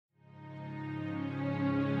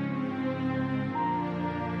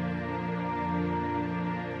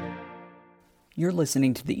You're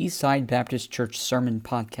listening to the Eastside Baptist Church Sermon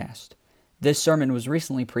Podcast. This sermon was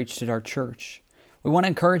recently preached at our church. We want to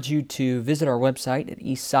encourage you to visit our website at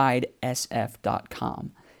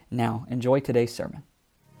eastsidesf.com. Now, enjoy today's sermon.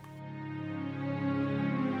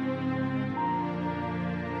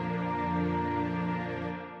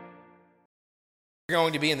 We're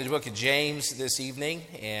going to be in the book of James this evening,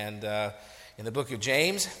 and in the book of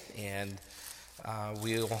James, and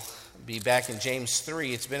we'll be back in James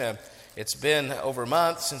 3. It's been over a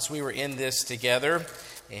month since we were in this together,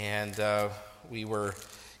 and we were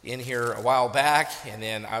in here a while back, and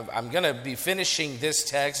then I'm going to be finishing this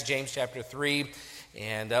text, James chapter 3.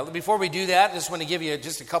 And before we do that, I just want to give you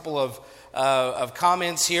just a couple of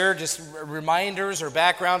comments here, just reminders or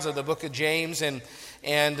backgrounds of the book of James. And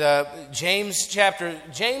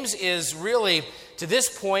James is really, to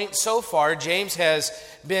this point so far, James has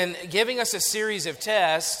been giving us a series of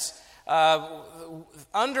tests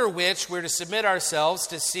under which we're to submit ourselves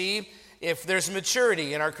to see if there's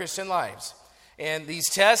maturity in our Christian lives. And these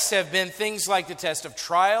tests have been things like the test of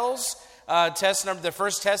trials. The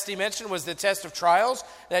first test he mentioned was the test of trials,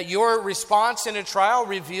 that your response in a trial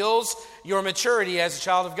reveals your maturity as a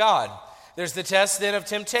child of God. There's the test then of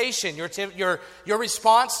temptation. Your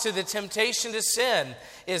response to the temptation to sin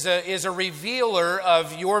is a revealer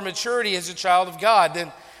of your maturity as a child of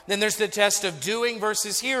God. Then there's the test of doing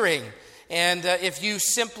versus hearing. And if you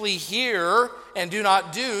simply hear and do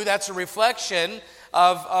not do, that's a reflection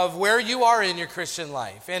of where you are in your Christian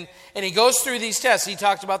life. And he goes through these tests. He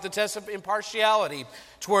talked about the test of impartiality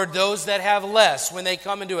toward those that have less. When they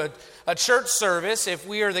come into a church service, if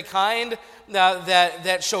we are the kind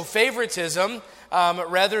that show favoritism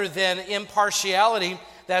rather than impartiality,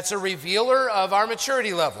 that's a revealer of our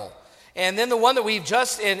maturity level. And then the one that we've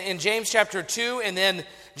just, in James chapter 2 and then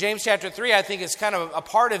James chapter 3, I think is kind of a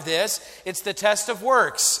part of this. It's the test of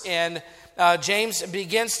works. And James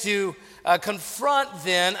begins to confront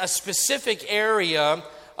then a specific area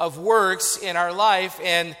of works in our life,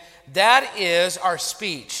 and that is our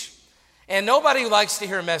speech. And nobody likes to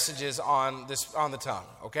hear messages on the tongue,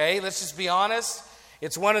 okay? Let's just be honest.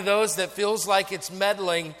 It's one of those that feels like it's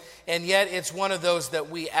meddling, and yet it's one of those that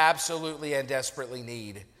we absolutely and desperately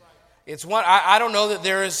need. It's one. I don't know that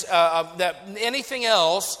there is that anything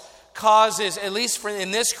else causes, at least in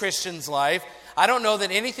this Christian's life, I don't know that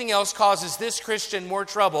anything else causes this Christian more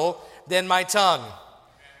trouble than my tongue.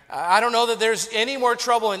 I don't know that there's any more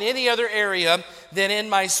trouble in any other area than in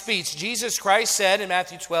my speech. Jesus Christ said in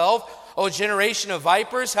Matthew 12, "O generation of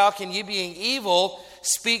vipers, how can ye, being evil,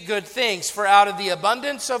 speak good things? For out of the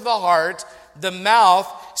abundance of the heart, the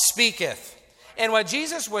mouth speaketh." And what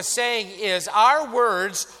Jesus was saying is our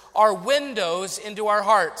words are windows into our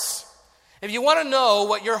hearts. If you want to know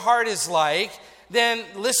what your heart is like, then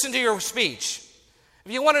listen to your speech.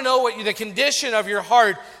 If you want to know what the condition of your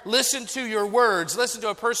heart, listen to your words. Listen to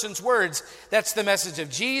a person's words. That's the message of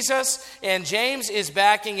Jesus, and James is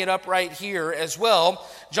backing it up right here as well.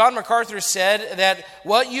 John MacArthur said that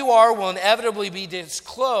what you are will inevitably be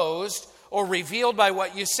disclosed or revealed by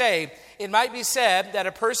what you say. It might be said that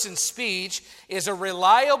a person's speech is a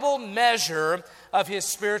reliable measure of his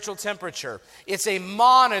spiritual temperature. It's a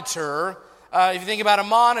monitor. If you think about a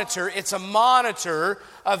monitor, it's a monitor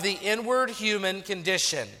of the inward human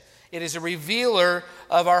condition. It is a revealer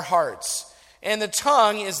of our hearts. And the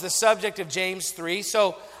tongue is the subject of James 3.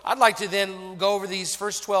 So I'd like to then go over these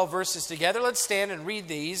first 12 verses together. Let's stand and read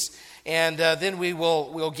these, and then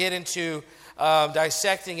we'll get into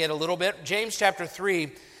dissecting it a little bit. James chapter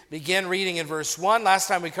 3, begin reading in verse 1. Last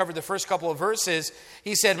time we covered the first couple of verses.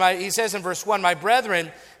 He says in verse 1, "My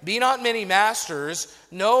brethren, be not many masters,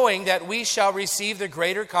 knowing that we shall receive the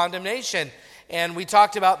greater condemnation." And we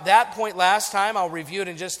talked about that point last time. I'll review it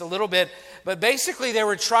in just a little bit. But basically, they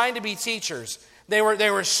were trying to be teachers. They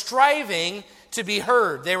were striving to be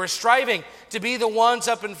heard. They were striving to be the ones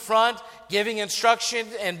up in front, giving instruction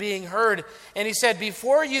and being heard. And he said,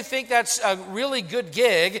 before you think that's a really good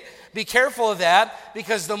gig, be careful of that,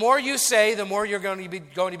 because the more you say, the more you're going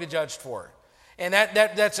to be judged for. And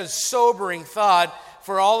that's a sobering thought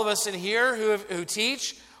for all of us in here who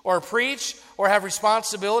teach or preach or have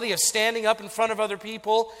responsibility of standing up in front of other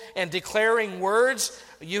people and declaring words.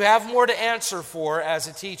 You have more to answer for as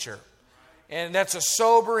a teacher. And that's a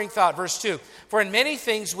sobering thought. Verse 2, "For in many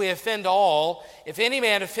things we offend all. If any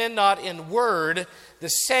man offend not in word, the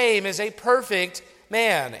same is a perfect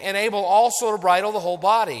man, and able also to bridle the whole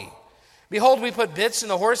body. Behold, we put bits in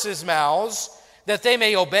the horses' mouths, that they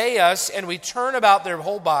may obey us, and we turn about their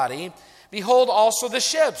whole body. Behold also the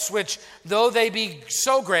ships, which though they be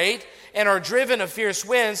so great, and are driven of fierce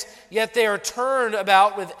winds, yet they are turned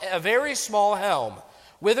about with a very small helm,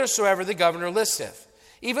 whithersoever the governor listeth.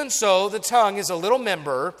 Even so, the tongue is a little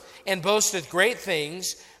member, and boasteth great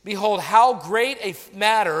things. Behold, how great a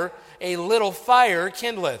matter a little fire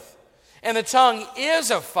kindleth. And the tongue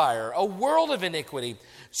is a fire, a world of iniquity.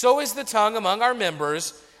 So is the tongue among our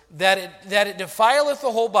members, that it defileth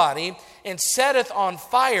the whole body, and setteth on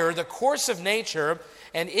fire the course of nature,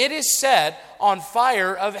 and it is set on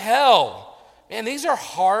fire of hell. And these are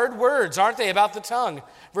hard words, aren't they, about the tongue?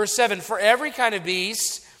 Verse 7, for every kind of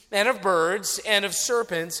beast, and of birds, and of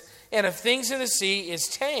serpents, and of things in the sea is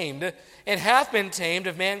tamed, and hath been tamed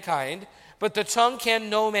of mankind, but the tongue can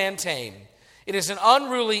no man tame. It is an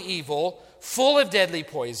unruly evil, full of deadly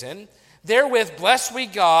poison. Therewith bless we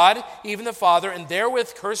God, even the Father, and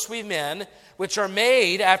therewith curse we men, which are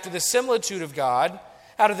made after the similitude of God.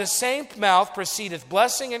 Out of the same mouth proceedeth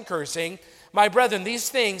blessing and cursing. My brethren, these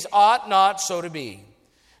things ought not so to be.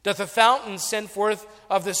 Doth a fountain send forth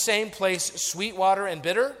of the same place sweet water and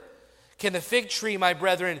bitter? Can the fig tree, my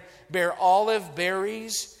brethren, bear olive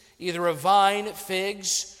berries, either a vine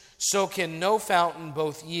figs? So can no fountain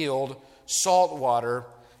both yield salt water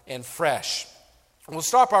and fresh. We'll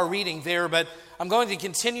stop our reading there, but I'm going to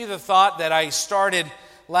continue the thought that I started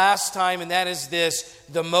last time, and that is this: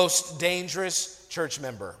 the most dangerous church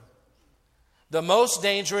member. The most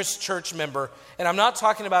dangerous church member. And I'm not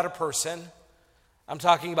talking about a person. I'm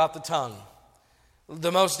talking about the tongue.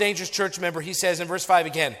 The most dangerous church member, he says in verse 5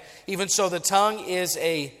 again, even so the tongue is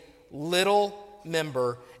a little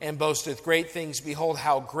member and boasteth great things. Behold,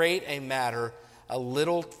 how great a matter a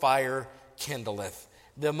little fire kindleth.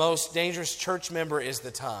 The most dangerous church member is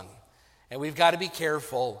the tongue. And we've got to be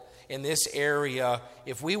careful in this area.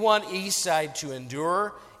 If we want Eastside to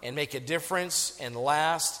endure and make a difference and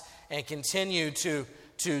last and continue to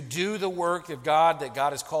do the work of God that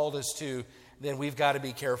God has called us to, then we've got to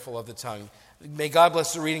be careful of the tongue. May God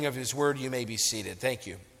bless the reading of His Word. You may be seated. Thank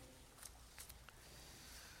you.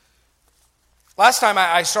 Last time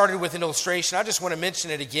I started with an illustration. I just want to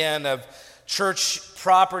mention it again of church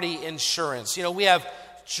property insurance. You know, we have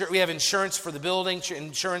insurance for the building,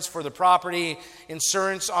 insurance for the property,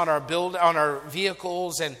 insurance on our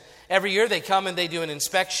vehicles, and every year they come and they do an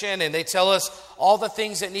inspection and they tell us all the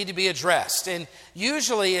things that need to be addressed. And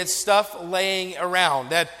usually it's stuff laying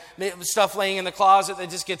around, stuff laying in the closet that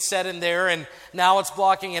just gets set in there and now it's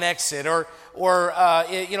blocking an exit, or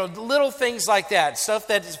little things like that. Stuff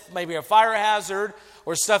that is maybe a fire hazard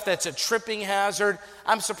or stuff that's a tripping hazard.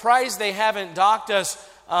 I'm surprised they haven't docked us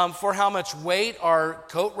for how much weight our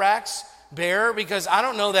coat racks bear, because I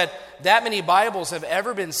don't know that many Bibles have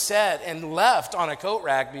ever been set and left on a coat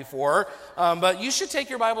rack before. But you should take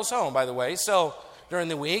your Bibles home, by the way. So during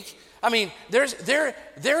the week, I mean, there's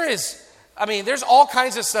all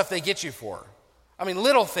kinds of stuff they get you for. I mean,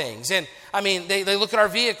 little things, and I mean, they look at our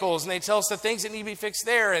vehicles and they tell us the things that need to be fixed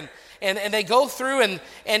there, and they go through and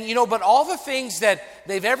but all the things that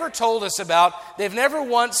they've ever told us about, they've never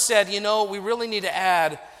once said, we really need to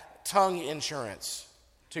add tongue insurance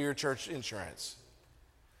to your church insurance.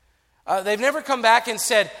 They've never come back and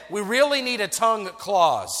said, we really need a tongue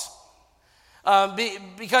clause.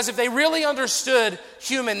 Because if they really understood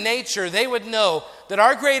human nature, they would know that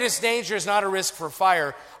our greatest danger is not a risk for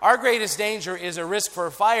fire. Our greatest danger is a risk for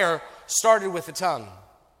fire started with the tongue.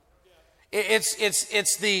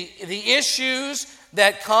 It's the issues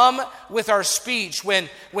that come with our speech when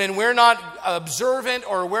we're not observant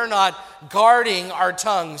or we're not guarding our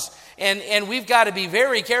tongues. And we've got to be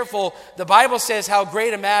very careful. The Bible says how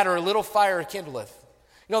great a matter a little fire kindleth.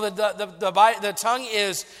 The tongue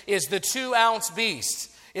is the 2-ounce beast.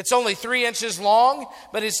 It's only 3 inches long,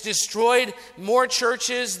 but it's destroyed more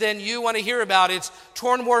churches than you want to hear about. It's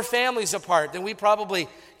torn more families apart than we probably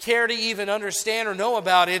care to even understand or know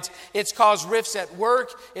about. It's caused rifts at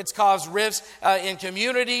work. It's caused rifts in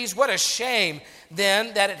communities. What a shame,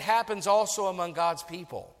 then, that it happens also among God's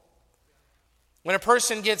people. When a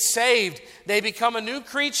person gets saved, they become a new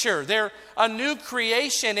creature. They're a new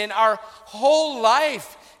creation, and our whole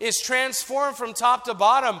life is transformed from top to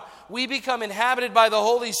bottom. We become inhabited by the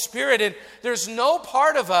Holy Spirit, and there's no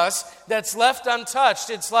part of us that's left untouched.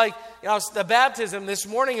 It's like the baptism this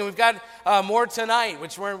morning, and we've got more tonight,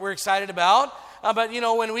 which we're excited about. But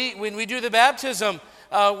when we do the baptism,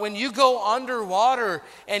 when you go underwater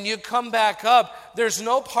and you come back up, there's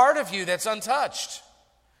no part of you that's untouched.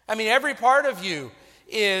 I mean, every part of you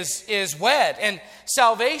is wet. And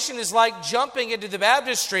salvation is like jumping into the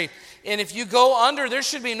baptistry. And if you go under, there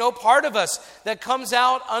should be no part of us that comes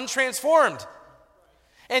out untransformed.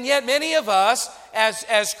 And yet many of us,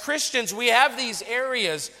 as Christians, we have these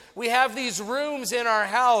areas, we have these rooms in our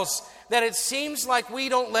house that it seems like we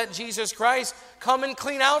don't let Jesus Christ come and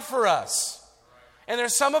clean out for us. And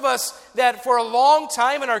there's some of us that for a long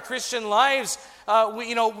time in our Christian lives,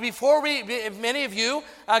 many of you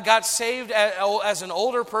got saved as an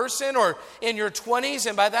older person or in your 20s,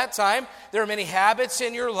 and by that time, there are many habits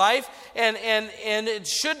in your life, and it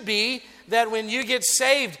should be that when you get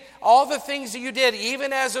saved, all the things that you did,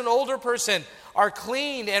 even as an older person, are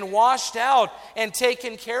cleaned and washed out and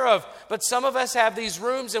taken care of. But some of us have these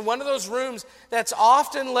rooms, and one of those rooms that's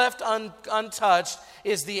often left untouched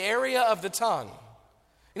is the area of the tongue.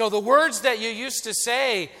 The words that you used to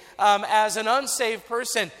say as an unsaved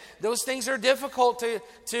person, those things are difficult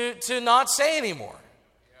to not say anymore.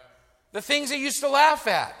 The things that you used to laugh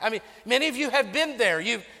at. I mean, many of you have been there.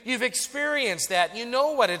 You've experienced that. You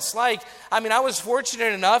know what it's like. I mean, I was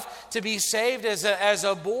fortunate enough to be saved as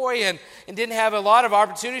a boy and didn't have a lot of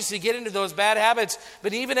opportunities to get into those bad habits.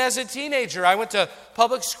 But even as a teenager, I went to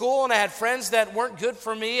public school and I had friends that weren't good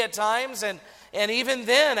for me at times. And even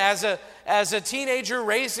then, as a teenager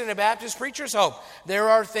raised in a Baptist preacher's home, there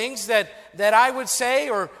are things that I would say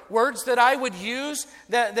or words that I would use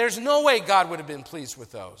that there's no way God would have been pleased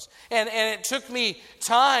with those. And it took me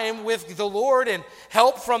time with the Lord and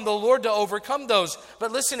help from the Lord to overcome those.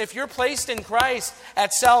 But listen, if you're placed in Christ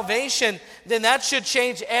at salvation, then that should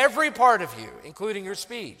change every part of you, including your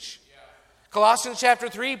speech. Colossians chapter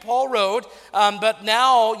 3, Paul wrote, but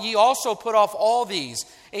now ye also put off all these.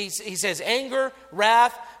 He says anger,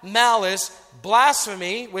 wrath, malice,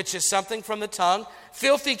 blasphemy, which is something from the tongue,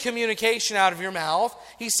 filthy communication out of your mouth.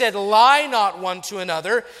 He said, lie not one to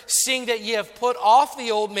another, seeing that ye have put off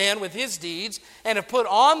the old man with his deeds, and have put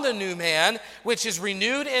on the new man, which is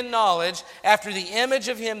renewed in knowledge after the image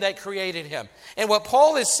of him that created him. And what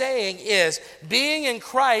Paul is saying is, being in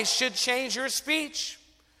Christ should change your speech.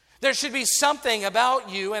 There should be something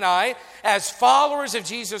about you and I as followers of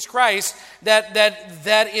Jesus Christ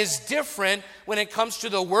that is different when it comes to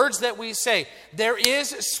the words that we say. There is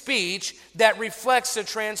speech that reflects a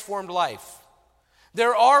transformed life.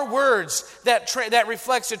 There are words that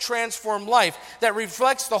reflects a transformed life, that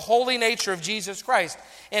reflects the holy nature of Jesus Christ.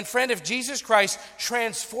 And friend, if Jesus Christ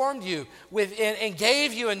transformed you and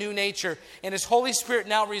gave you a new nature, and His Holy Spirit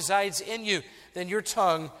now resides in you, then your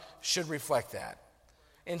tongue should reflect that.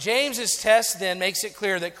 And James's test then makes it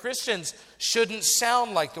clear that Christians shouldn't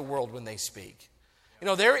sound like the world when they speak.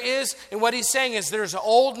 There is, and what he's saying is there's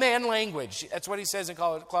old man language. That's what he says in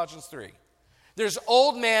Colossians 3. There's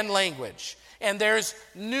old man language, and there's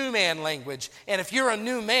new man language. And if you're a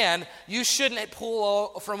new man, you shouldn't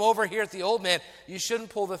pull from over here at the old man. You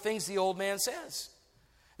shouldn't pull the things the old man says.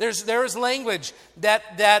 There is language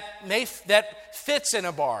that fits in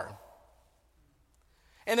a bar.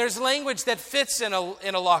 And there's language that fits in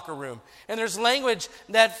a locker room. And there's language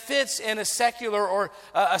that fits in a secular or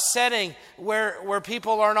a setting where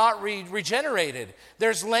people are not regenerated.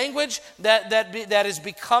 There's language that is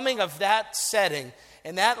becoming of that setting.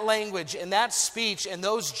 And that language and that speech and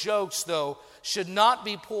those jokes, though, should not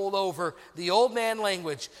be pulled over. The old man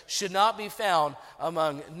language should not be found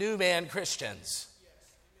among new man Christians.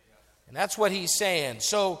 And that's what he's saying.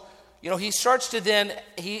 So, he starts to then,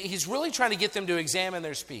 he's really trying to get them to examine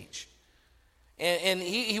their speech. And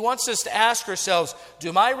he wants us to ask ourselves,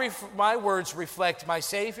 do my words reflect my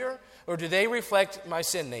Savior, or do they reflect my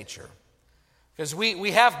sin nature? Because we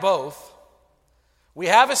have both. We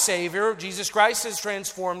have a Savior. Jesus Christ has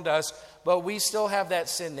transformed us, but we still have that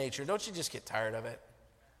sin nature. Don't you just get tired of it?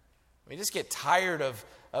 Just get tired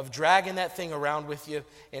of dragging that thing around with you,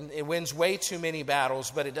 and it wins way too many battles,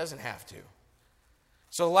 but it doesn't have to.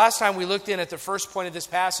 So last time we looked in at the first point of this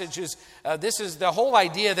passage is this is the whole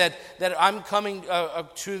idea that I'm coming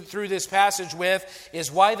through this passage with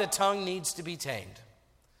is why the tongue needs to be tamed.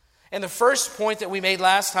 And the first point that we made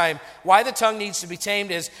last time, why the tongue needs to be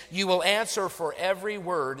tamed, is you will answer for every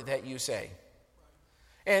word that you say.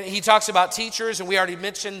 And he talks about teachers, and we already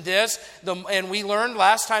mentioned this, and we learned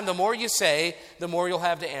last time the more you say, the more you'll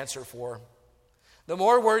have to answer for. The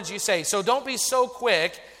more words you say. So don't be so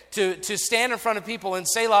quick to stand in front of people and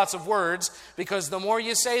say lots of words, because the more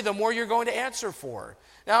you say, the more you're going to answer for.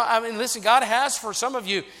 Now, listen, God has for some of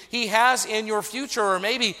you, He has in your future, or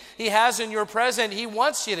maybe He has in your present, He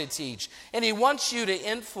wants you to teach, and He wants you to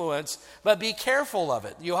influence, but be careful of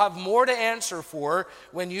it. You'll have more to answer for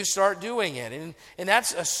when you start doing it, and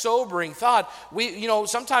that's a sobering thought.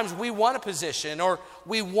 Sometimes we want a position, or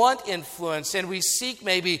we want influence, and we seek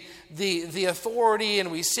maybe the authority,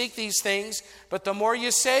 and we seek these things, but the more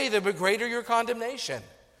you say, the greater your condemnation.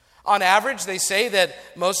 On average, they say that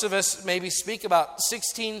most of us maybe speak about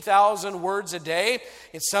 16,000 words a day.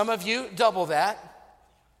 And some of you, double that.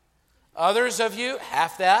 Others of you,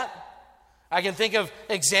 half that. I can think of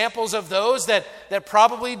examples of those that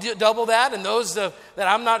probably double that, and those that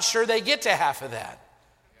I'm not sure they get to half of that.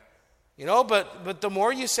 But the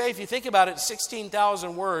more you say, if you think about it,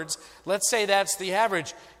 16,000 words, let's say that's the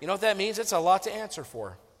average. You know what that means? It's a lot to answer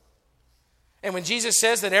for. And when Jesus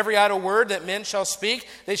says that every idle word that men shall speak,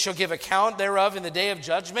 they shall give account thereof in the day of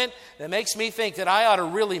judgment, that makes me think that I ought to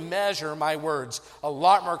really measure my words a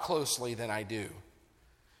lot more closely than I do.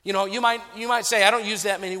 You might say, I don't use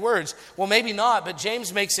that many words. Well, maybe not, but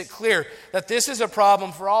James makes it clear that this is a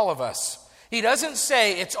problem for all of us. He doesn't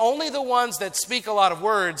say it's only the ones that speak a lot of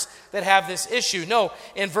words that have this issue. No,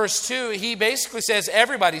 in verse 2, he basically says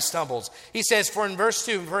everybody stumbles. He says, for in verse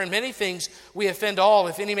 2, for in many things we offend all.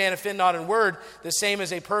 If any man offend not in word, the same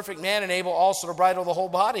as a perfect man, and able also to bridle the whole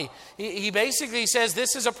body. He basically says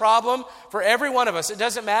this is a problem for every one of us. It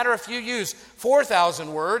doesn't matter if you use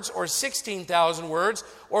 4,000 words or 16,000 words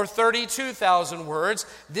or 32,000 words.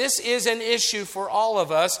 This is an issue for all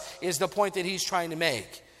of us, is the point that he's trying to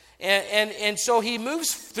make. And so he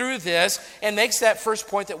moves through this and makes that first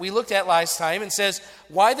point that we looked at last time and says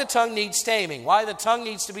why the tongue needs taming. Why the tongue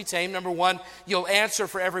needs to be tamed. Number one, you'll answer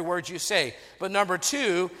for every word you say. But number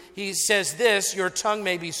two, he says this, your tongue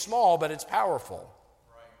may be small, but it's powerful.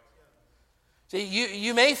 See,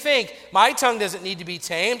 you may think, my tongue doesn't need to be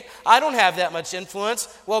tamed. I don't have that much influence.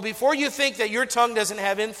 Well, before you think that your tongue doesn't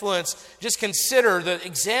have influence, just consider the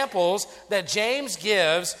examples that James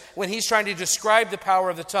gives when he's trying to describe the power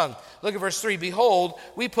of the tongue. Look at verse 3. Behold,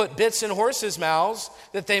 we put bits in horses' mouths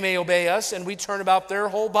that they may obey us, and we turn about their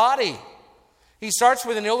whole body. He starts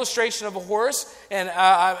with an illustration of a horse, and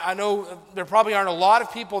I know there probably aren't a lot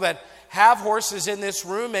of people that have horses in this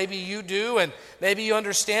room. Maybe you do, and maybe you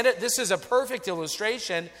understand it. This is a perfect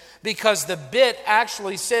illustration because the bit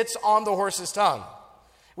actually sits on the horse's tongue,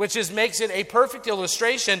 which makes it a perfect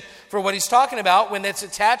illustration for what he's talking about when it's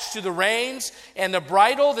attached to the reins and the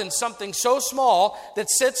bridle. Then something so small that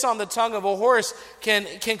sits on the tongue of a horse can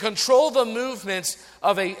control the movements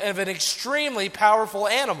of an extremely powerful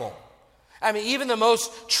animal. I mean, even the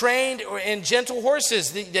most trained and gentle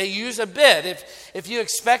horses, they use a bit. If you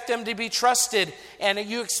expect them to be trusted and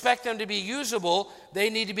you expect them to be usable, they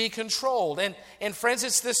need to be controlled. And friends,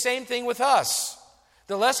 it's the same thing with us.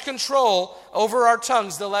 The less control over our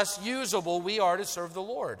tongues, the less usable we are to serve the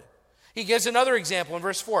Lord. He gives another example in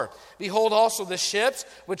verse 4. Behold also the ships,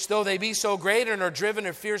 which though they be so great and are driven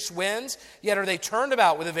of fierce winds, yet are they turned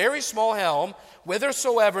about with a very small helm,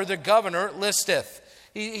 whithersoever the governor listeth.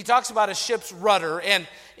 He talks about a ship's rudder, and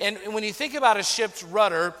when you think about a ship's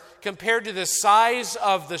rudder compared to the size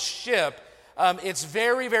of the ship, it's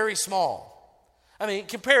very, very small. I mean,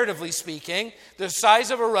 comparatively speaking, the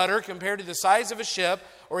size of a rudder compared to the size of a ship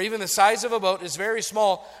or even the size of a boat is very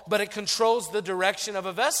small, but it controls the direction of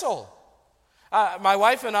a vessel. My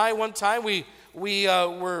wife and I, one time,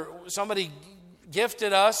 somebody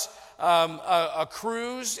gifted us a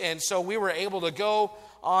cruise, and so we were able to go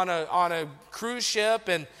on a cruise ship,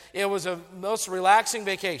 and it was a most relaxing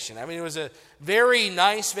vacation. I mean, it was a very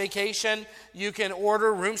nice vacation. You can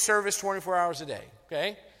order room service 24 hours a day,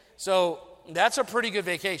 okay? So that's a pretty good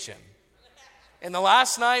vacation. And the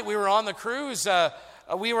last night we were on the cruise,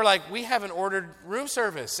 we were like, we haven't ordered room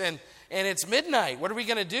service, and it's midnight. What are we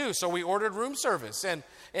going to do? So we ordered room service,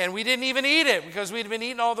 and we didn't even eat it because we'd been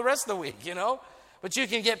eating all the rest of the week, you know? But you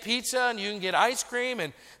can get pizza and you can get ice cream,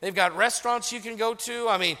 and they've got restaurants you can go to.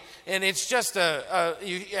 I mean, and it's just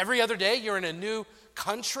every other day you're in a new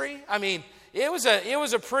country. I mean, it was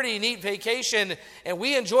a pretty neat vacation, and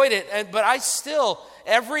we enjoyed it. But I still,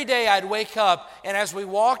 every day I'd wake up, and as we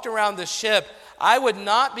walked around the ship, I would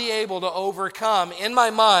not be able to overcome in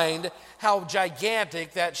my mind how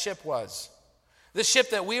gigantic that ship was. The ship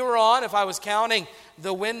that we were on, if I was counting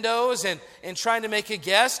the windows and trying to make a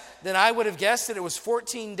guess, then I would have guessed that it was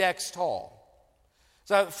 14 decks tall.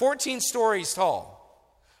 So 14 stories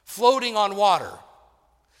tall, floating on water.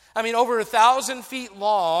 I mean, over 1,000 feet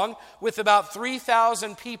long with about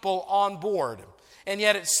 3,000 people on board. And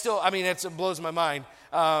yet it's still, I mean, it blows my mind,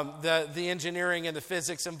 the engineering and the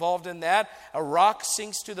physics involved in that. A rock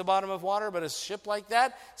sinks to the bottom of water, but a ship like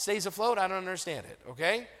that stays afloat. I don't understand it,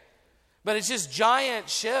 okay? But it's just giant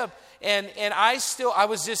ship, and I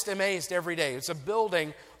was just amazed every day. It's a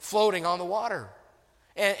building floating on the water.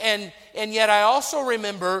 And yet I also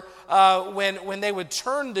remember when they would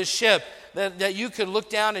turn the ship, that you could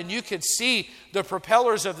look down and you could see the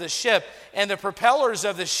propellers of the ship. And the propellers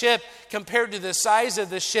of the ship, compared to the size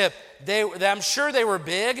of the ship, I'm sure they were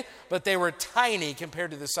big, but they were tiny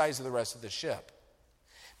compared to the size of the rest of the ship.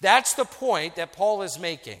 That's the point that Paul is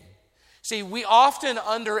making. See, we often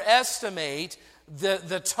underestimate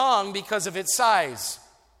the tongue because of its size.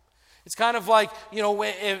 It's kind of like,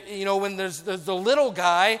 when there's the little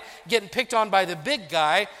guy getting picked on by the big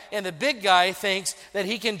guy, and the big guy thinks that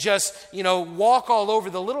he can just, walk all over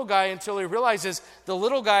the little guy until he realizes the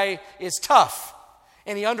little guy is tough.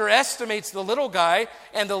 And he underestimates the little guy,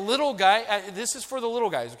 and the little guy, this is for the little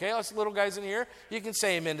guys, okay? Us little guys in here, you can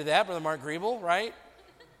say amen to that, Brother Mark Griebel, right?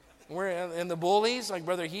 We're in the bullies, like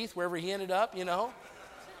Brother Heath, wherever he ended up,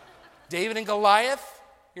 David and Goliath,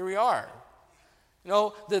 here we are.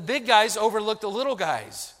 The big guys overlook the little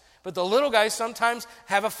guys, but the little guys sometimes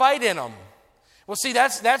have a fight in them. Well, see,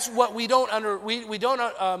 that's what we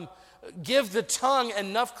don't give the tongue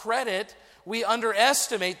enough credit. We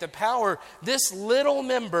underestimate the power. This little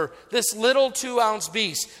member, this little 2-ounce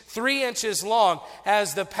beast, 3 inches long,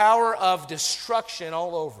 has the power of destruction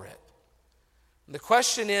all over it. The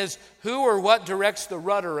question is, who or what directs the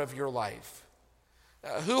rudder of your life?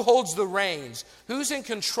 Who holds the reins? Who's in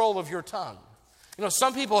control of your tongue?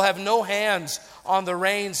 Some people have no hands on the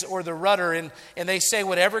reins or the rudder, and they say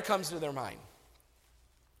whatever comes to their mind.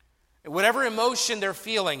 Whatever emotion they're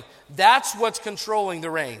feeling, that's what's controlling the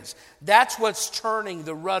reins. That's what's turning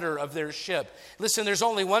the rudder of their ship. Listen, there's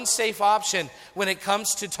only one safe option when it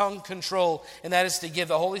comes to tongue control, and that is to give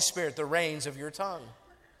the Holy Spirit the reins of your tongue.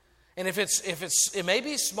 And if it may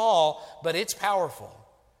be small, but it's powerful.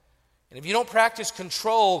 And if you don't practice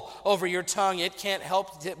control over your tongue, it can't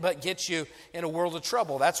help but get you in a world of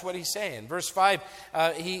trouble. That's what he's saying. Verse 5,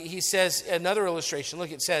 he says, another illustration.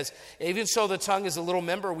 Look, it says, even so the tongue is a little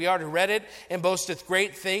member, we already read it, and boasteth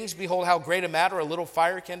great things. Behold, how great a matter a little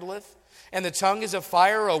fire kindleth. And the tongue is a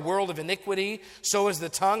fire, a world of iniquity. So is the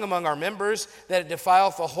tongue among our members, that it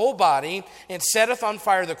defileth the whole body, and setteth on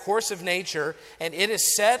fire the course of nature, and it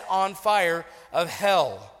is set on fire of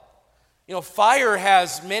hell. Fire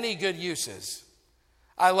has many good uses.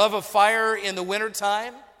 I love a fire in the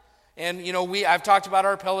wintertime. And, I've talked about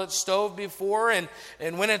our pellet stove before. And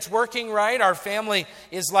when it's working right, our family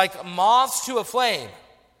is like moths to a flame.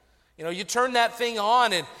 You turn that thing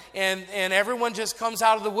on and everyone just comes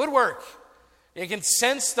out of the woodwork. You can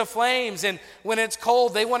sense the flames, and when it's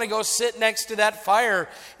cold, they want to go sit next to that fire.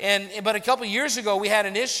 But a couple years ago, we had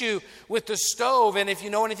an issue with the stove, and if you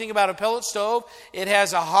know anything about a pellet stove, it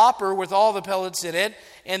has a hopper with all the pellets in it,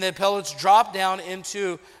 and the pellets drop down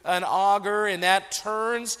into an auger, and that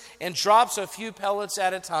turns and drops a few pellets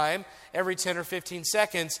at a time, every 10 or 15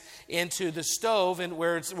 seconds, into the stove, and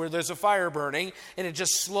where there's a fire burning, and it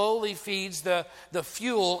just slowly feeds the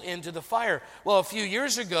fuel into the fire. Well, a few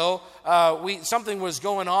years ago, something was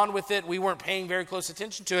going on with it. We weren't paying very close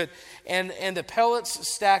attention to it, and the pellets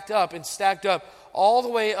stacked up all the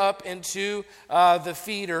way up into the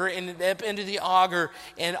feeder and up into the auger,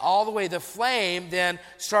 and all the way the flame then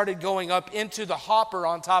started going up into the hopper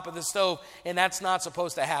on top of the stove, and that's not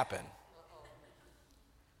supposed to happen.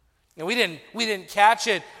 And we didn't catch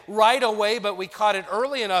it right away, but we caught it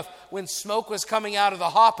early enough when smoke was coming out of the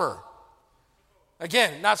hopper.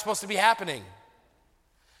 Again, not supposed to be happening.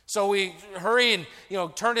 So we hurried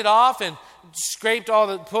and turned it off and scraped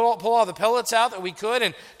pull all the pellets out that we could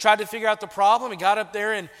and tried to figure out the problem and got up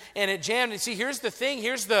there and it jammed. And see, here's the thing.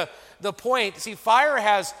 Here's the point. See, fire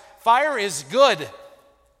is good.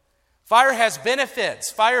 Fire has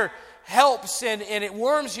benefits. Fire helps and it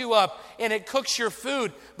warms you up and it cooks your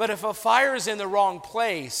food. But if a fire is in the wrong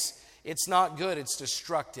place, it's not good. It's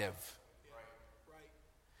destructive.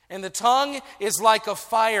 And the tongue is like a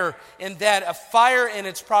fire, in that a fire in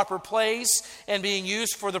its proper place and being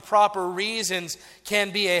used for the proper reasons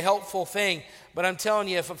can be a helpful thing. But I'm telling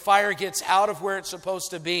you, if a fire gets out of where it's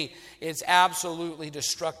supposed to be, it's absolutely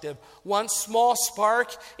destructive. One small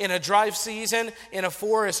spark in a dry season in a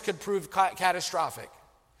forest could prove catastrophic.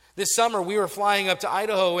 This summer, we were flying up to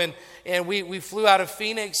Idaho, and we flew out of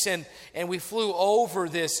Phoenix, and we flew over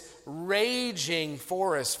this raging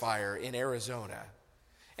forest fire in Arizona.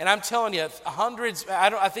 And I'm telling you,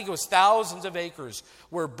 I think it was thousands of acres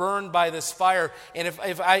were burned by this fire. And if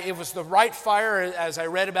it was the right fire, as I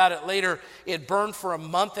read about it later, it burned for a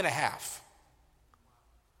month and a half.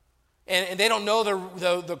 And they don't know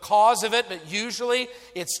the cause of it, but usually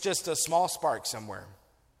it's just a small spark somewhere.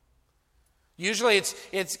 Usually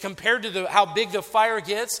it's compared to how big the fire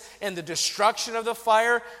gets and the destruction of the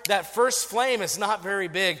fire. That first flame is not very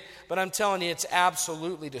big, but I'm telling you, it's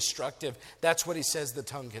absolutely destructive. That's what he says the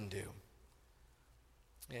tongue can do.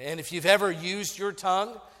 And if you've ever used your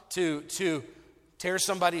tongue to tear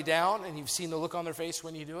somebody down and you've seen the look on their face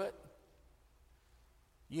when you do it,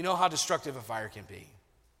 you know how destructive a fire can be.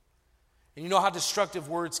 And you know how destructive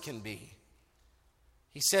words can be.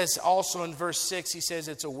 He says also in verse 6, he says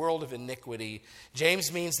it's a world of iniquity.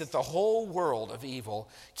 James means that the whole world of evil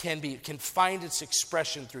can find its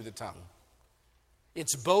expression through the tongue.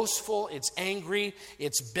 It's boastful, it's angry,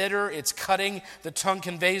 it's bitter, it's cutting. The tongue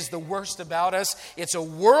conveys the worst about us. It's a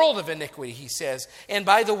world of iniquity, he says. And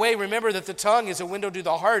by the way, remember that the tongue is a window to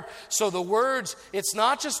the heart. So the words, it's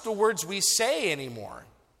not just the words we say anymore.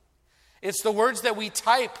 It's the words that we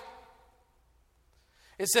type.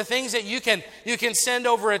 It's the things that you can send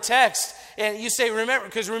over a text. And you say,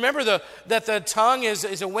 remember that the tongue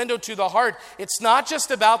is a window to the heart. It's not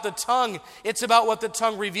just about the tongue. It's about what the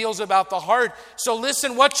tongue reveals about the heart. So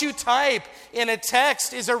listen, what you type in a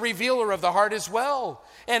text is a revealer of the heart as well.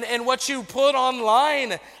 And what you put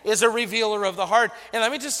online is a revealer of the heart. And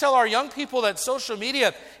let me just tell our young people that social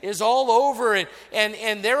media is all over it.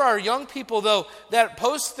 And there are young people, though, that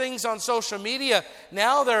post things on social media.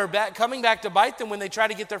 Now they're coming back to bite them when they try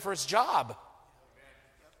to get their first job.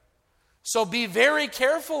 So be very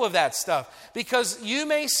careful of that stuff, because you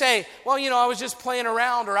may say, well, I was just playing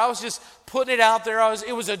around, or I was just putting it out there.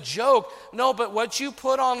 It was a joke. No, but what you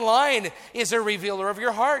put online is a revealer of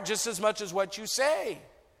your heart just as much as what you say.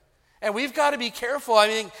 And we've got to be careful.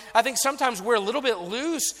 I think sometimes we're a little bit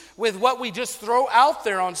loose with what we just throw out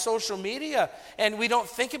there on social media, and we don't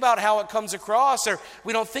think about how it comes across, or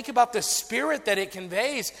we don't think about the spirit that it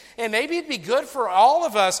conveys. And maybe it'd be good for all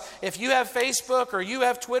of us, if you have Facebook or you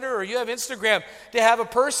have Twitter or you have Instagram, to have a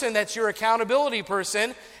person that's your accountability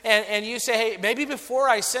person, and you say, hey, maybe before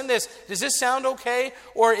I send this, does this sound okay?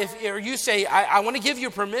 Or you say, I want to give you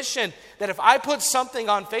permission that if I put something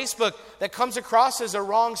on Facebook that comes across as a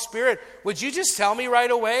wrong spirit, would you just tell me right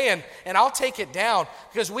away, and I'll take it down?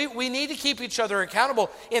 Because we need to keep each other accountable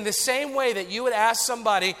in the same way that you would ask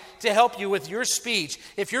somebody to help you with your speech.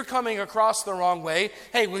 If you're coming across the wrong way,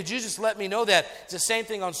 hey, would you just let me know that? It's the same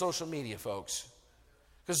thing on social media, folks.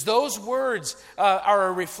 Because those words are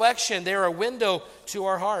a reflection. They're a window to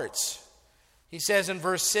our hearts. He says in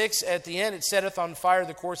verse 6, at the end, it setteth on fire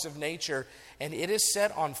the course of nature, and it is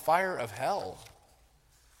set on fire of hell.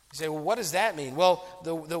 You say, well, what does that mean? Well,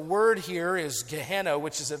 the word here is Gehenna,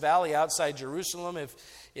 which is a valley outside Jerusalem.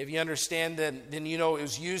 If you understand that, then you know it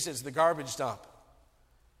was used as the garbage dump.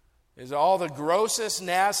 Is all the grossest,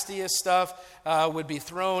 nastiest stuff would be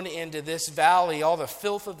thrown into this valley. All the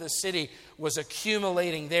filth of the city was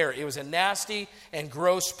accumulating there. It was a nasty and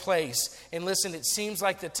gross place. And listen, it seems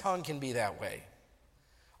like the tongue can be that way.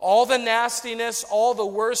 All the nastiness, all the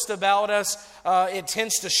worst about us, it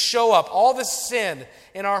tends to show up. All the sin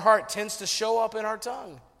in our heart tends to show up in our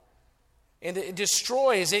tongue. And it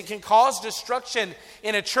destroys. It can cause destruction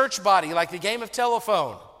in a church body, like the game of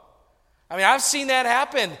telephone. I've seen that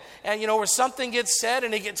happen, and where something gets said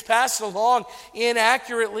and it gets passed along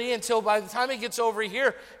inaccurately until by the time it gets over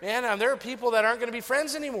here, man, there are people that aren't going to be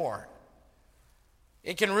friends anymore.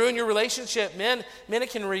 It can ruin your relationship. Men, it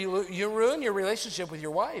can ruin your relationship with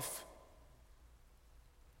your wife.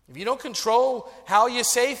 If you don't control how you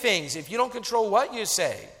say things, if you don't control what you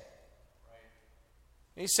say.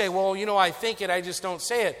 You say, well, I think it, I just don't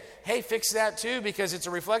say it. Hey, fix that too, because it's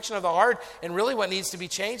a reflection of the heart, and really what needs to be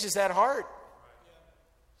changed is that heart.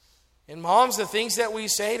 And moms, the things that we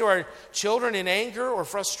say to our children in anger or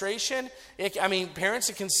frustration, parents,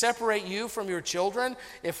 it can separate you from your children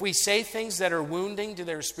if we say things that are wounding to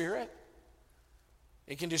their spirit.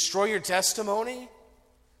 It can destroy your testimony.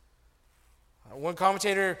 One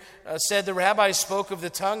commentator said the rabbis spoke of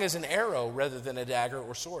the tongue as an arrow rather than a dagger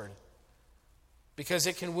or sword, because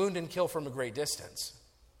it can wound and kill from a great distance.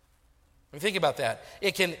 Think about that.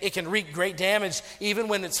 It can wreak great damage even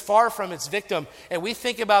when it's far from its victim. And we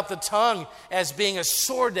think about the tongue as being a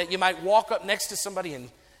sword that you might walk up next to somebody and,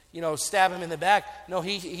 stab him in the back. No,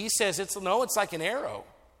 he says it's like an arrow.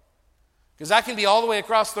 Because I can be all the way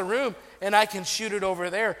across the room and I can shoot it over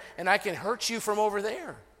there and I can hurt you from over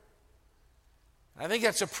there. I think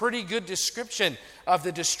that's a pretty good description of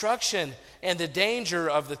the destruction and the danger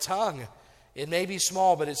of the tongue. It may be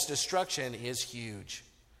small, but its destruction is huge.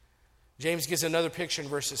 James gives another picture in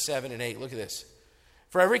verses 7 and 8. Look at this.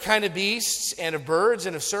 For every kind of beasts and of birds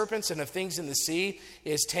and of serpents and of things in the sea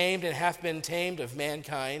is tamed and hath been tamed of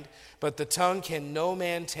mankind, but the tongue can no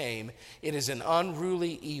man tame. It is an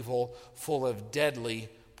unruly evil full of deadly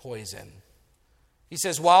poison. He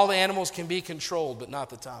says wild animals can be controlled, but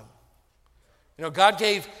not the tongue. God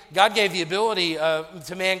gave the ability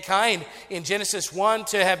to mankind in Genesis 1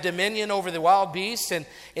 to have dominion over the wild beasts, and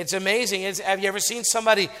it's amazing. Have you ever seen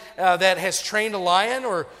somebody that has trained a lion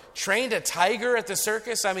or trained a tiger at the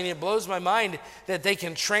circus? I mean, it blows my mind that they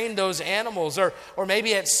can train those animals. Or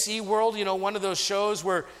maybe at SeaWorld, one of those shows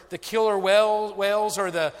where the killer whales or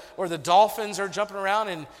the dolphins are jumping around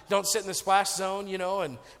and don't sit in the splash zone,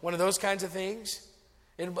 and one of those kinds of things.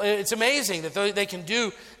 It's amazing that they can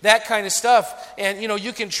do that kind of stuff. And,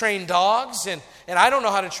 you can train dogs. And I don't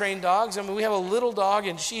know how to train dogs. I mean, we have a little dog,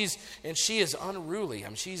 and she is unruly. I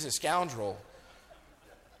mean, she's a scoundrel.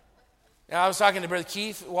 And I was talking to Brother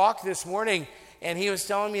Keith Walk this morning, and he was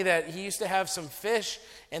telling me that he used to have some fish,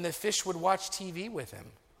 and the fish would watch TV with him.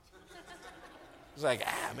 I was like,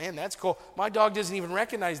 man, that's cool. My dog doesn't even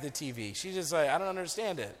recognize the TV. She's just like, I don't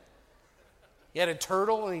understand it. He had a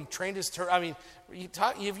turtle, and he trained his turtle. I mean,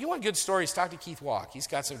 if you want good stories, talk to Keith Walk. He's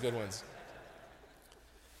got some good ones.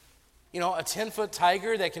 A 10-foot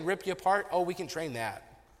tiger that can rip you apart, we can train that.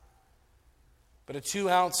 But a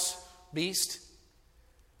 2-ounce beast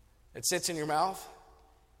that sits in your mouth,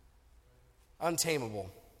 untamable,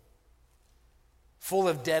 full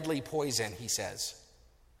of deadly poison, he says.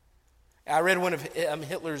 I read one of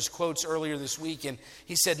Hitler's quotes earlier this week, and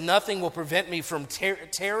he said, "Nothing will prevent me from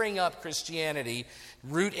tearing up Christianity,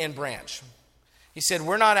 root and branch." He said,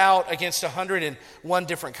 we're not out against 101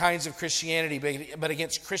 different kinds of Christianity, but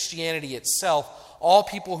against Christianity itself. All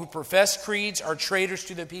people who profess creeds are traitors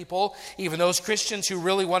to the people. Even those Christians who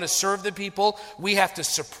really want to serve the people, we have to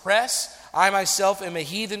suppress. I myself am a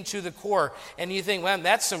heathen to the core. And you think, well,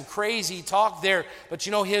 that's some crazy talk there. But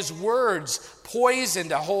his words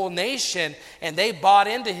poisoned a whole nation, and they bought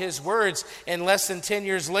into his words. And less than 10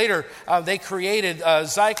 years later, they created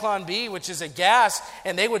Zyklon B, which is a gas,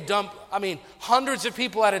 and they would dump, hundreds of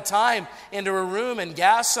people at a time into a room and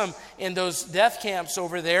gas them in those death camps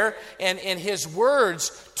over there. And his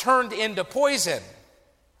words turned into poison.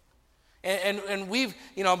 And we've,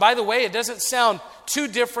 by the way, it doesn't sound too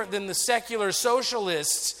different than the secular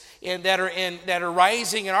socialists that are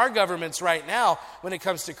rising in our governments right now when it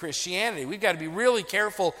comes to Christianity. We've got to be really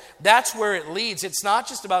careful. That's where it leads. It's not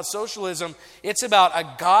just about socialism. It's about a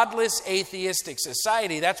godless, atheistic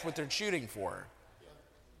society. That's what they're shooting for.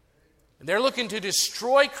 They're looking to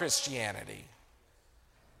destroy Christianity.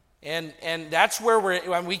 And that's where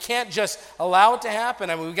we can't just allow it to happen.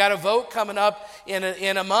 We've got a vote coming up in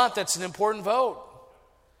a month. That's an important vote.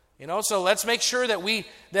 So let's make sure that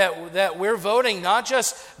we're voting not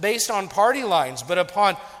just based on party lines, but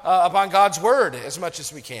upon God's word as much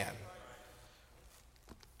as we can.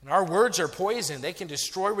 And our words are poison. They can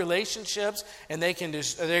destroy relationships, and they can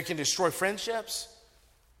destroy friendships.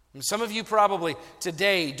 And some of you probably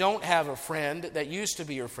today don't have a friend that used to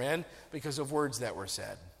be your friend because of words that were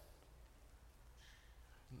said.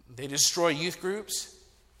 They destroy youth groups.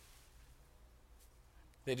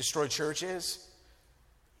 They destroy churches,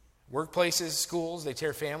 workplaces, schools. They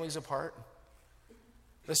tear families apart.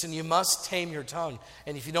 Listen, you must tame your tongue.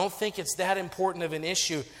 And if you don't think it's that important of an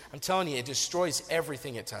issue, I'm telling you, it destroys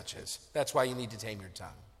everything it touches. That's why you need to tame your tongue.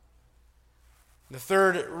 The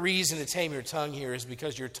third reason to tame your tongue here is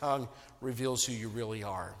because your tongue reveals who you really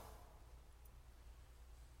are.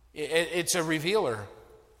 It's a revealer.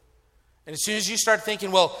 And as soon as you start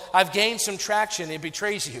thinking, well, I've gained some traction, it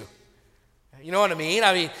betrays you. You know what I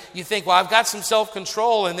mean? You think, well, I've got some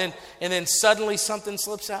self-control, and then suddenly something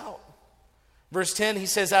slips out. Verse 10, he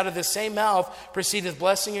says, out of the same mouth proceedeth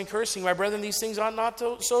blessing and cursing. My brethren, these things ought not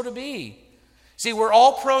so to be. See, we're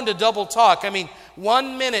all prone to double talk.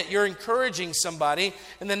 1 minute you're encouraging somebody,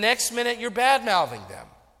 and the next minute you're bad-mouthing them.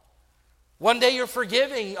 One day you're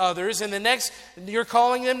forgiving others, and the next you're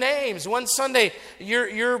calling them names. One Sunday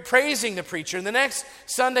you're praising the preacher, and the next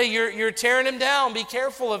Sunday you're tearing him down. Be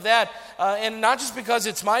careful of that, and not just because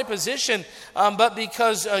it's my position, but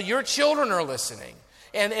because your children are listening.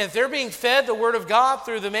 And if they're being fed the Word of God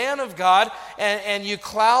through the man of God, and you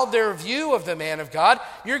cloud their view of the man of God,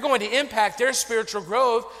 you're going to impact their spiritual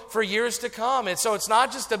growth for years to come. And so it's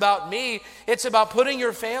not just about me, it's about putting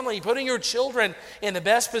your family, putting your children in the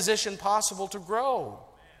best position possible to grow.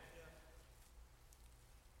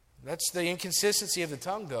 That's the inconsistency of the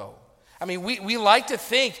tongue, though. We like to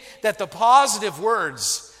think that the positive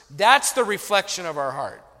words, that's the reflection of our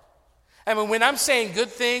heart. When I'm saying good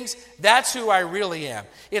things, that's who I really am.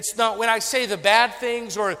 It's not when I say the bad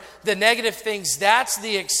things or the negative things, that's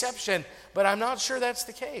the exception. But I'm not sure that's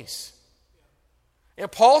the case.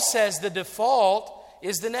 Paul says the default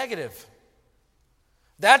is the negative.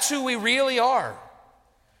 That's who we really are.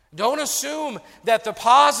 Don't assume that the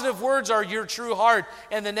positive words are your true heart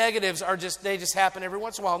and the negatives are they just happen every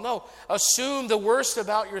once in a while. No, assume the worst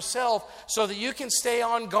about yourself so that you can stay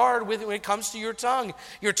on guard when it comes to your tongue.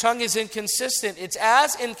 Your tongue is inconsistent. It's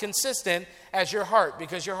as inconsistent as your heart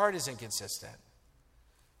because your heart is inconsistent.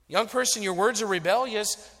 Young person, your words are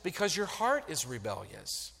rebellious because your heart is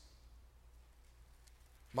rebellious.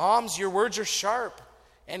 Moms, your words are sharp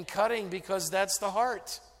and cutting because that's the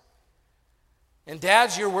heart. And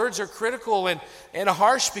dads, your words are critical and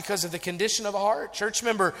harsh because of the condition of a heart. Church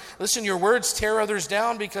member, listen, your words tear others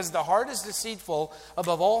down because the heart is deceitful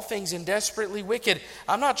above all things and desperately wicked.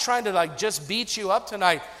 I'm not trying to just beat you up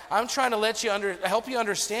tonight. I'm trying to help you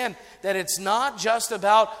understand that it's not just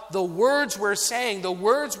about the words we're saying. The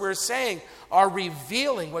words we're saying are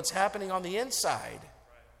revealing what's happening on the inside.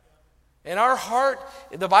 And our heart,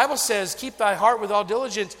 the Bible says, keep thy heart with all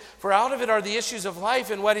diligence, for out of it are the issues of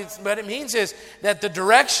life. And what it means is that the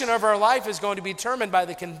direction of our life is going to be determined by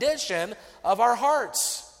the condition of our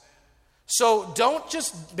hearts. So don't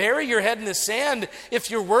just bury your head in the sand if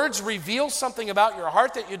your words reveal something about your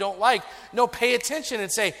heart that you don't like. No, pay attention and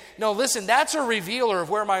say, no, listen, that's a revealer of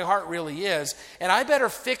where my heart really is. And I better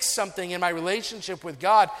fix something in my relationship with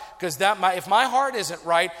God because if my heart isn't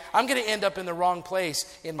right, I'm going to end up in the wrong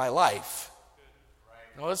place in my life.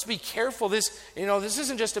 Now, let's be careful. This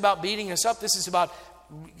isn't just about beating us up. This is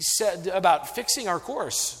about fixing our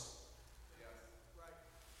course.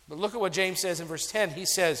 But look at what James says in verse 10. He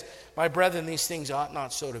says, my brethren, these things ought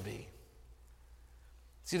not so to be.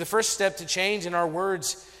 See, the first step to change in our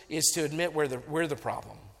words is to admit we're the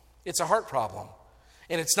problem. It's a heart problem.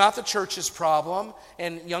 And it's not the church's problem.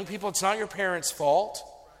 And young people, it's not your parents' fault.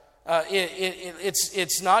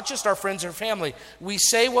 It's not just our friends or family. We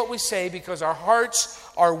say what we say because our hearts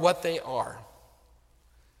are what they are.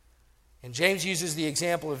 And James uses the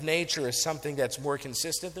example of nature as something that's more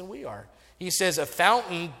consistent than we are. He says a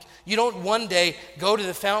fountain, you don't one day go to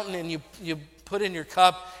the fountain and you put in your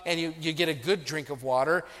cup and you get a good drink of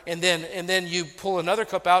water and then you pull another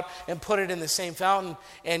cup out and put it in the same fountain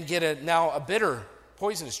and get now a bitter,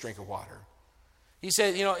 poisonous drink of water. He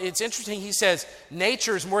said, it's interesting, he says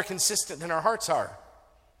nature is more consistent than our hearts are.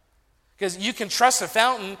 Because you can trust a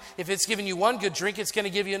fountain, if it's giving you one good drink, it's going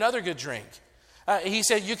to give you another good drink. He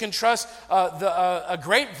said you can trust a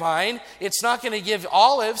grapevine, it's not going to give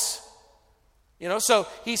olives. So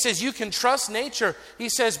he says you can trust nature. He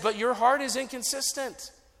says, but your heart is inconsistent.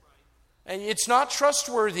 And it's not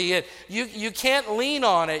trustworthy. You can't lean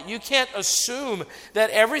on it. You can't assume that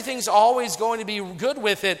everything's always going to be good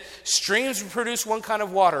with it. Streams produce one kind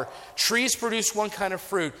of water. Trees produce one kind of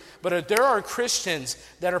fruit. But there are Christians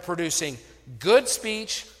that are producing good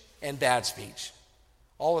speech and bad speech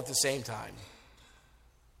all at the same time.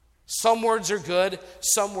 Some words are good,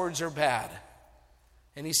 some words are bad.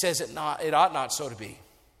 And he says it ought not so to be.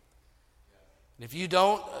 And if you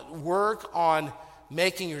don't work on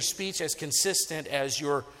making your speech as consistent as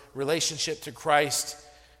your relationship to Christ,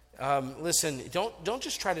 listen, don't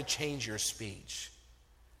just try to change your speech.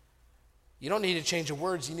 You don't need to change the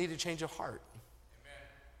words, you need to change a heart. Amen.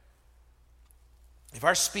 If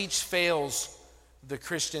our speech fails the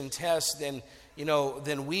Christian test, then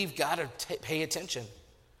we've got to pay attention.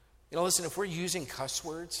 Listen, if we're using cuss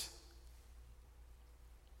words,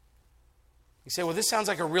 you say, well, this sounds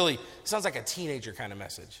like a teenager kind of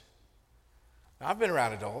message. Now, I've been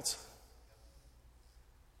around adults.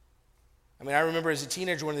 I remember as a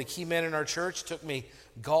teenager, one of the key men in our church took me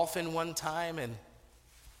golfing one time, and,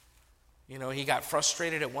 he got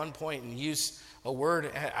frustrated at one point and used a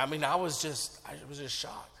word. I was just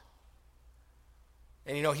shocked.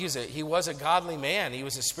 And, he was a godly man. He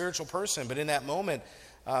was a spiritual person. But in that moment,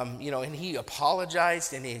 and he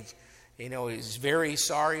apologized, and he was very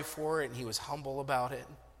sorry for it, and he was humble about it.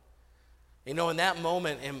 In that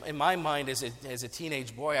moment, in my mind as a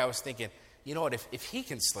teenage boy, I was thinking, if he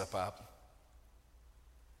can slip up,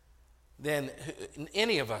 then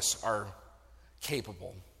any of us are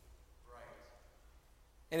capable. Right.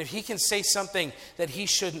 And if he can say something that he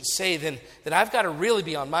shouldn't say, then I've got to really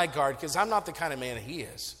be on my guard because I'm not the kind of man that he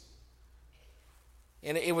is.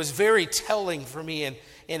 And it was very telling for me, and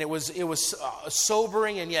it was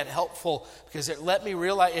sobering and yet helpful because it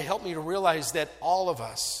helped me to realize that all of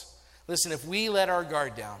us, listen, if we let our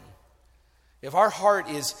guard down, if our heart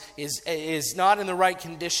is not in the right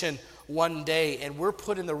condition one day and we're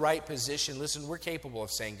put in the right position, listen, we're capable of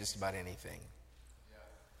saying just about anything.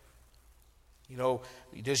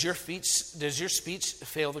 Does your speech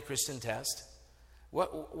fail the Christian test?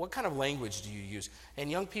 What kind of language do you use? And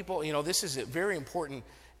young people, this is very important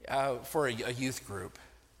for a youth group.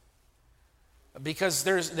 Because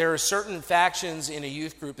there are certain factions in a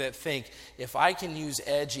youth group that think if I can use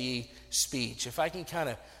edgy speech, if I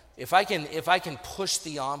can push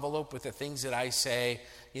the envelope with the things that I say,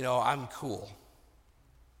 I'm cool.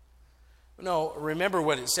 No, remember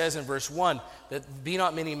what it says in verse 1, that be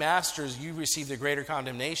not many masters, you receive the greater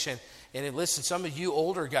condemnation. And listen, some of you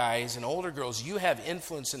older guys and older girls, you have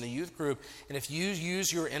influence in the youth group. And if you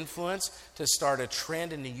use your influence to start a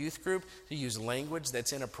trend in the youth group, to use language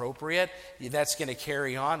that's inappropriate, that's going to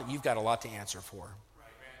carry on. You've got a lot to answer for. Right.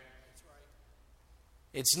 That's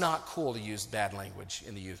right. It's not cool to use bad language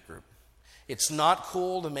in the youth group. It's not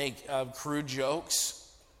cool to make crude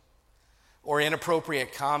jokes or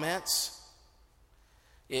inappropriate comments.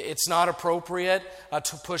 It's not appropriate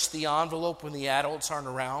to push the envelope when the adults aren't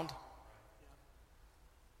around.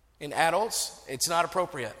 In adults, it's not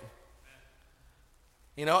appropriate.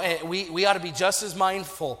 And we ought to be just as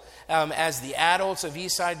mindful as the adults of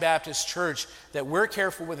Eastside Baptist Church that we're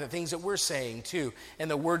careful with the things that we're saying too, and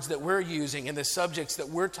the words that we're using, and the subjects that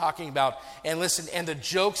we're talking about, and listen, and the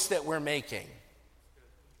jokes that we're making.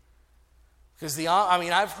 Because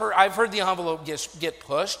I've heard the envelope get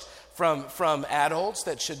pushed from adults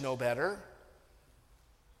that should know better.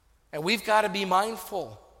 And we've got to be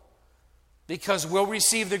mindful, because we'll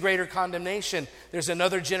receive the greater condemnation. There's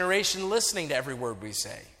another generation listening to every word we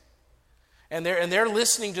say. And they're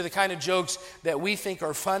listening to the kind of jokes that we think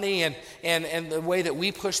are funny and the way that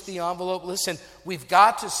we push the envelope. Listen, we've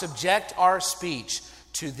got to subject our speech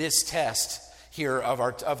to this test here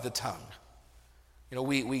of the tongue.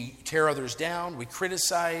 We tear others down, we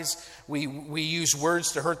criticize, we use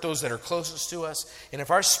words to hurt those that are closest to us. And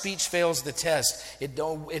if our speech fails the test, it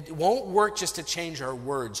won't work just to change our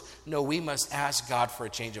words. No, we must ask God for a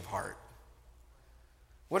change of heart.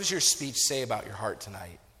 What does your speech say about your heart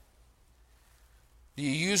tonight? Do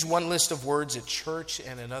you use one list of words at church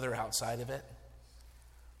and another outside of it?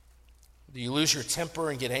 Do you lose your temper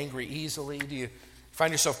and get angry easily? Do you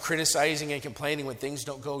find yourself criticizing and complaining when things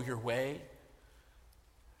don't go your way?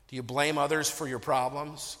 Do you blame others for your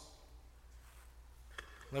problems?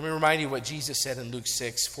 Let me remind you what Jesus said in Luke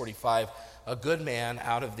 6:45. A good man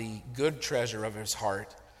out of the good treasure of his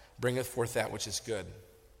heart bringeth forth that which is good.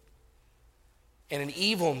 And an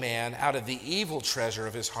evil man out of the evil treasure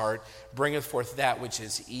of his heart bringeth forth that which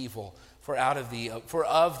is evil. For of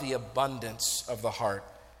the abundance of the heart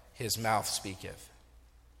his mouth speaketh.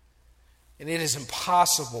 And it is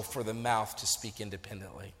impossible for the mouth to speak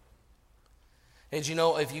independently. And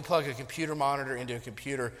if you plug a computer monitor into a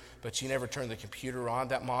computer, but you never turn the computer on,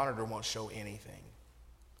 that monitor won't show anything.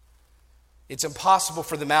 It's impossible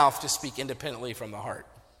for the mouth to speak independently from the heart.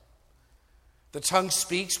 The tongue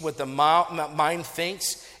speaks what the mind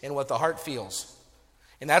thinks and what the heart feels.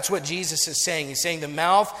 And that's what Jesus is saying. He's saying the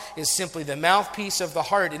mouth is simply the mouthpiece of the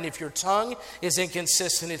heart. And if your tongue is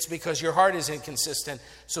inconsistent, it's because your heart is inconsistent.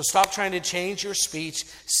 So stop trying to change your speech.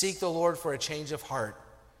 Seek the Lord for a change of heart.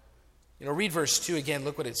 Read verse 2 again.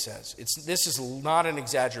 Look what it says. This is not an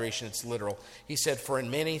exaggeration. It's literal. He said, for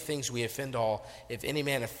in many things we offend all. If any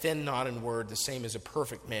man offend not in word, the same is a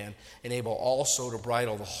perfect man, and able also to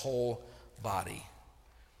bridle the whole body.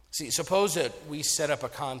 See, suppose that we set up a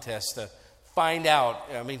contest to find out,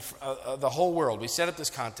 the whole world. We set up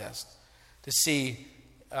this contest to see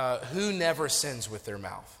who never sins with their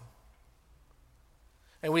mouth.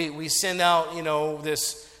 And we send out,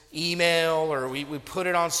 this email, or we put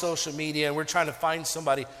it on social media, and we're trying to find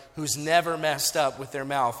somebody who's never messed up with their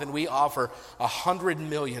mouth, and we offer $100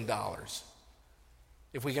 million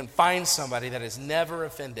if we can find somebody that has never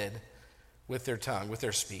offended with their tongue, with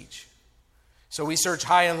their speech. So we search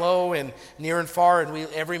high and low and near and far, and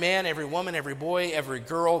every man, every woman, every boy, every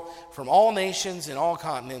girl from all nations and all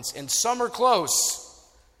continents, and some are close,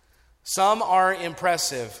 some are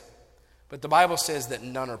impressive, but the Bible says that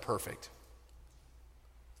none are perfect.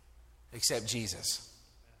 Except Jesus.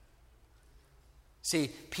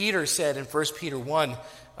 See, Peter said in 1 Peter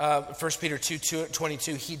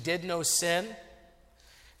 2:22, he did no sin,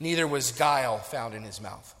 neither was guile found in his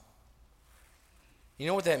mouth. You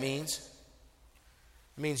know what that means?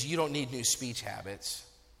 It means you don't need new speech habits.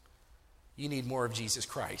 You need more of Jesus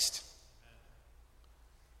Christ.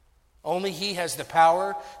 Only He has the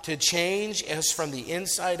power to change us from the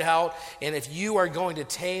inside out. And if you are going to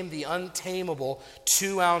tame the untamable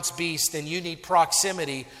 2-ounce beast, then you need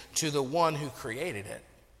proximity to the one who created it.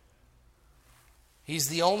 He's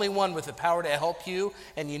the only one with the power to help you.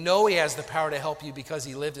 And He has the power to help you because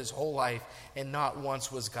He lived His whole life and not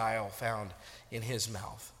once was guile found in His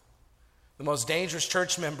mouth. The most dangerous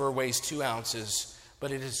church member weighs 2 ounces,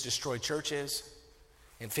 but it has destroyed churches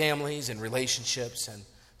and families and relationships and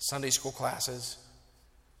Sunday school classes.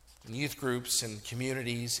 and youth groups and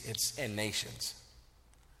communities and nations.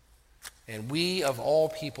 And we of all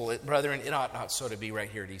people, brethren, it ought not so to be right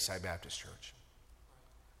here at Eastside Baptist Church.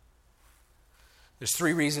 There's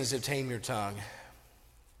 3 reasons to tame your tongue.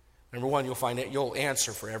 Number 1, you'll find it, you'll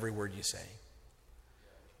answer for every word you say.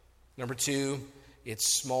 Number 2,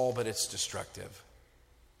 it's small but it's destructive.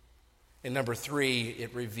 And number 3,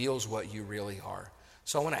 it reveals what you really are.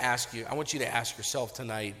 So I want you to ask yourself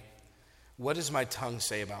tonight, what does my tongue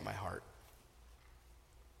say about my heart?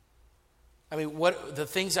 I mean, what the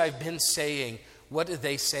things I've been saying, what do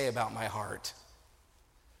they say about my heart?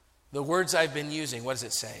 The words I've been using, what does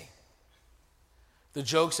it say? The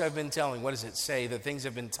jokes I've been telling, what does it say? The things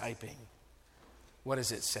I've been typing, what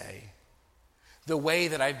does it say? The way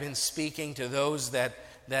that I've been speaking to those that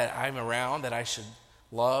I'm around, that I should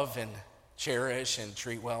love and cherish and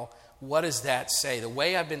treat well, what does that say? The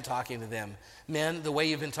way I've been talking to them. Men, the way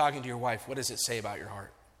you've been talking to your wife, what does it say about your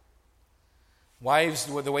heart? Wives,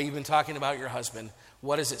 the way you've been talking about your husband,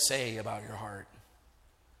 what does it say about your heart?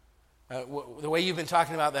 The way you've been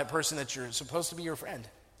talking about that person that you're supposed to be your friend,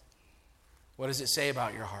 what does it say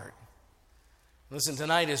about your heart? Listen,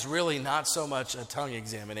 tonight is really not so much a tongue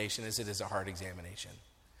examination as it is a heart examination.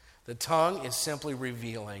 The tongue is simply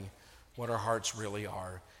revealing what our hearts really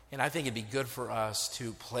are. And I think it'd be good for us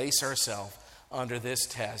to place ourselves under this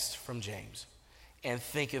test from James and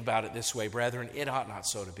think about it this way. Brethren, it ought not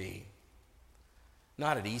so to be.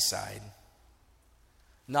 Not at Eastside.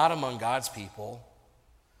 Not among God's people.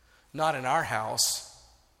 Not in our house.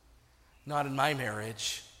 Not in my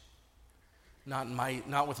marriage.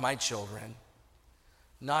 Not with my children.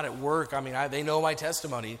 Not at work. I mean, they know my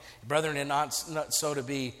testimony. Brethren, it not so to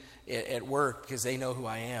be at work because they know who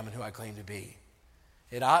I am and who I claim to be.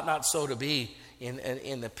 It ought not so to be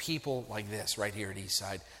in the people like this right here at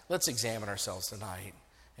Eastside. Let's examine ourselves tonight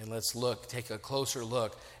and let's take a closer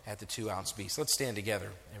look at the 2-ounce beast. Let's stand together,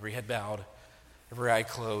 every head bowed, every eye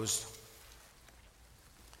closed.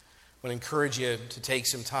 I want to encourage you to take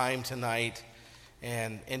some time tonight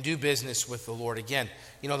and do business with the Lord. Again,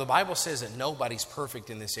 the Bible says that nobody's perfect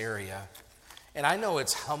in this area. And I know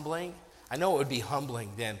it's humbling. I know it would be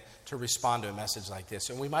humbling then to respond to a message like this.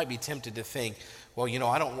 And we might be tempted to think, well,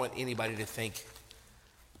 I don't want anybody to think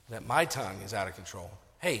that my tongue is out of control.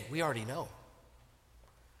 Hey, we already know.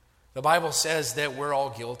 The Bible says that we're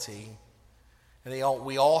all guilty. And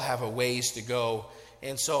we all have a ways to go.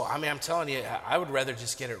 And so, I'm telling you, I would rather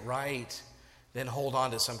just get it right than hold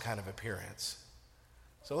on to some kind of appearance.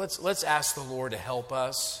 So let's ask the Lord to help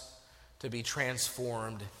us to be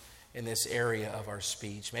transformed in this area of our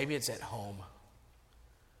speech. Maybe it's at home.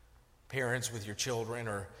 Parents with your children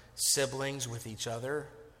or siblings with each other.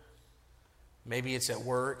 Maybe it's at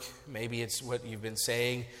work. Maybe it's what you've been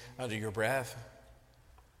saying under your breath.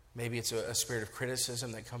 Maybe it's a spirit of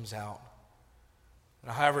criticism that comes out.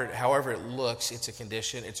 However it looks, it's a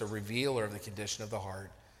condition. It's a revealer of the condition of the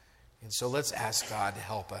heart. And so let's ask God to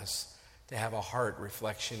help us to have a heart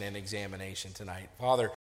reflection and examination tonight.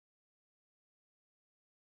 Father,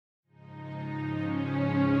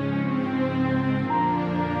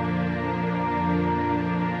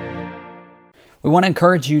 we want to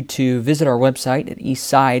encourage you to visit our website at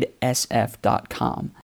eastsidesf.com.